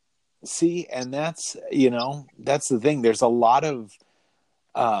it. See, and that's the thing. There's a lot of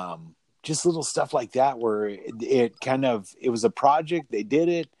just little stuff like that where it was a project. They did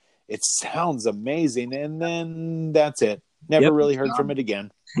it. It sounds amazing, and then that's it. Never Yep. really heard from it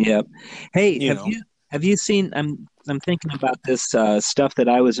again. Yep. Hey, You know, have you seen? I'm thinking about this stuff that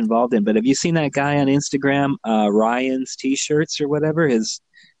I was involved in, but have you seen that guy on Instagram, Ryan's T-shirts or whatever, his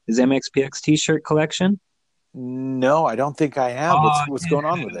MXPX T-shirt collection? no, I don't think I have. Oh, What's dude. going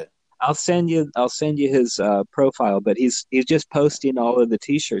on with it? I'll send you his profile, but he's just posting all of the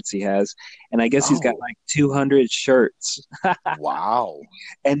T-shirts he has, and I guess he's got Oh, like 200 shirts, wow,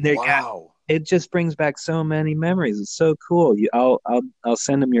 and wow. it just brings back so many memories. It's so cool. I'll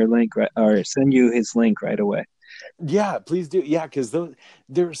send him your link or send you his link right away. Yeah, please do. Yeah, because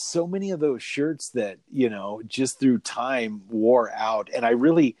there's so many of those shirts that just through time wore out, and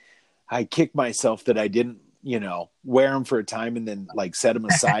I kicked myself that I didn't wear them for a time and then like set them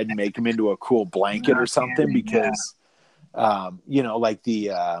aside and make them into a cool blanket or something because like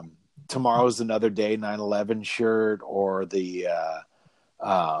the Tomorrow's Another Day 9/11 shirt, or the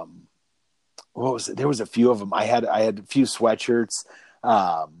what was it? There was a few of them. I had a few sweatshirts.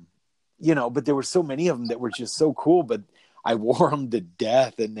 But there were so many of them that were just so cool, but I wore them to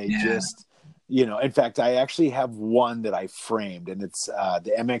death, and they just, in fact, I actually have one that I framed, and it's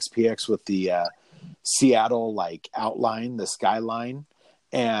the MXPX with the Seattle like outline, the skyline.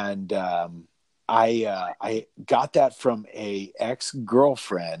 And I got that from a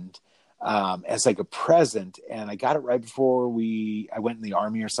ex-girlfriend as like a present, and I got it right before I went in the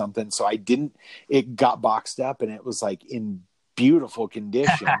Army or something. So it got boxed up, and it was like in beautiful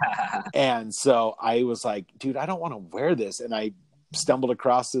condition. And so I was like, dude, I don't want to wear this. And I stumbled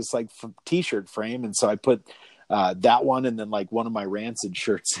across this like t-shirt frame. And so I put that one and then like one of my Rancid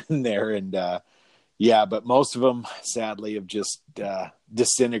shirts in there. And yeah, but most of them sadly have just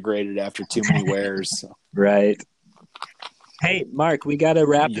disintegrated after too many wears. So. Right. Hey, Mark, we got to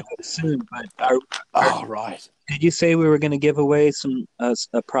wrap it up soon. But all right. Did you say we were going to give away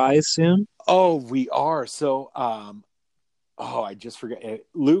a prize soon? Oh, we are. So, I just forgot.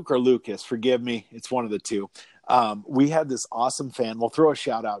 Luke or Lucas, forgive me. It's one of the two. We had this awesome fan. We'll throw a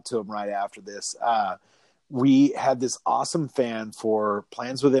shout out to him right after this. We had this awesome fan for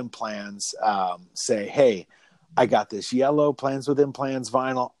Plans Within Plans say, hey, I got this yellow Plans Within Plans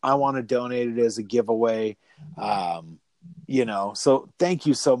vinyl. I want to donate it as a giveaway. So thank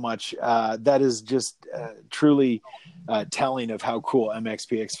you so much. That is just truly telling of how cool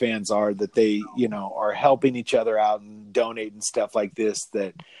MXPX fans are, that they, are helping each other out and donating stuff like this,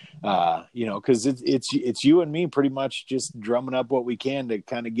 that, cause it's you and me pretty much just drumming up what we can to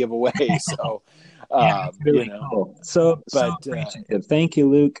kind of give away. So, really cool. So appreciative. Thank you,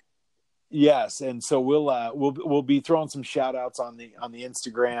 Luke. Yes. And so we'll be throwing some shout outs on the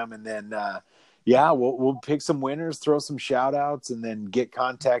Instagram, and then, we'll pick some winners, throw some shout outs, and then get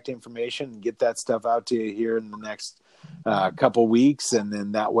contact information and get that stuff out to you here in the next couple weeks. And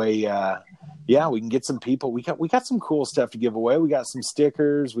then that way, we can get some people. We got some cool stuff to give away. We got some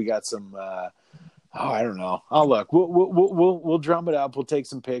stickers. We got some, I don't know. I'll look. We'll drum it up. We'll take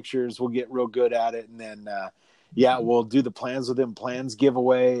some pictures. We'll get real good at it. And then, we'll do the Plans Within Plans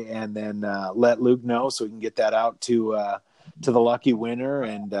giveaway, and then let Luke know so we can get that out to the lucky winner.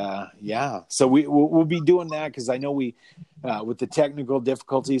 And so we'll be doing that, because I know we with the technical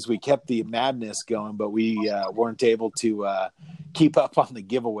difficulties we kept the madness going, but we weren't able to keep up on the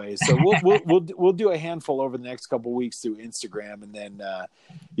giveaways. So we'll do a handful over the next couple of weeks through Instagram, and then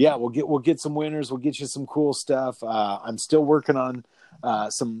we'll get some winners. We'll get you some cool stuff. I'm still working on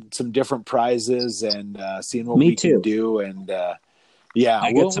some different prizes and seeing what we can do. And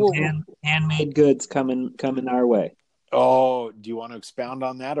I got some handmade goods coming our way. Oh, do you want to expound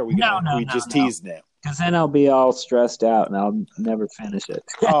on that, or are we just teasing it? Because then I'll be all stressed out and I'll never finish it.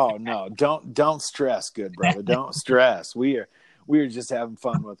 Oh no, don't stress, good brother. Don't stress. We are just having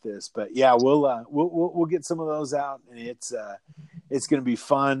fun with this. But yeah, we'll get some of those out, and it's going to be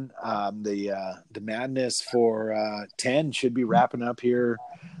fun. The madness for 10 should be wrapping up here.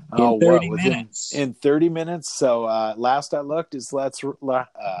 In 30 minutes. In 30 minutes. So last I looked is Let's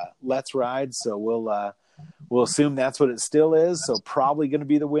Ride. So we'll assume that's what it still is. So probably going to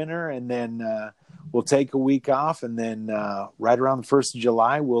be the winner, and then we'll take a week off, and then right around the 1st of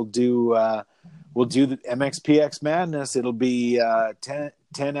July we'll do the MXPX Madness. It'll be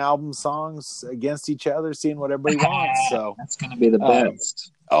 10 album songs against each other, seeing what everybody wants. So that's going to be the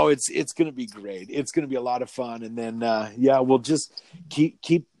best. It's going to be great. It's going to be a lot of fun. And then we'll just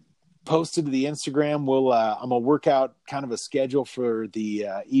keep posted to the Instagram. I'm gonna work out kind of a schedule for the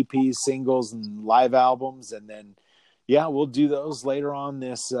EPs, singles, and live albums, and then we'll do those later on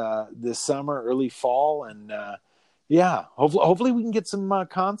this summer, early fall, and hopefully we can get some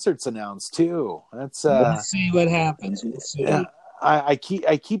concerts announced too. That's we'll see what happens. We'll see. I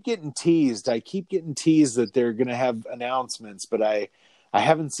keep getting teased. I keep getting teased that they're gonna have announcements, but I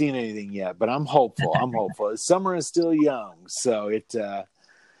haven't seen anything yet. But I'm hopeful. Summer is still young, so it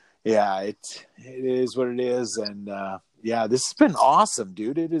is what it is. And this has been awesome,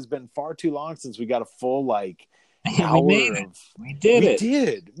 dude. It has been far too long since we got a full hour. We did do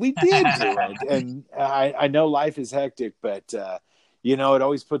it. And I know life is hectic, but it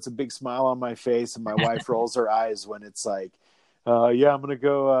always puts a big smile on my face, and my wife rolls her eyes when it's like, I'm gonna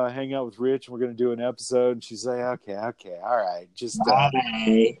go hang out with Rich, and we're gonna do an episode. And she's like, okay, all right, just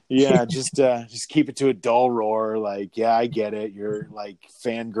just keep it to a dull roar. Like, I get it. You're like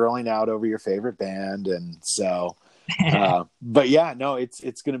fangirling out over your favorite band, and so, but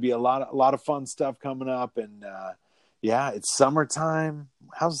it's gonna be a lot of fun stuff coming up, and it's summertime.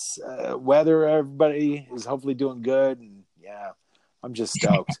 How's weather? Everybody is hopefully doing good, and I'm just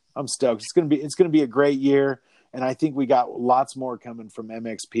stoked. I'm stoked. It's gonna be a great year. And I think we got lots more coming from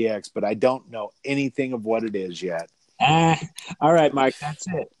MXPX, but I don't know anything of what it is yet. All right, Mark, that's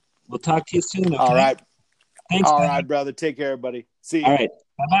it. We'll talk to you soon. Okay? All right. Thanks. All buddy. right, brother. Take care, buddy. See you. All right.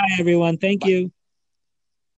 Bye-bye, everyone. Thank you.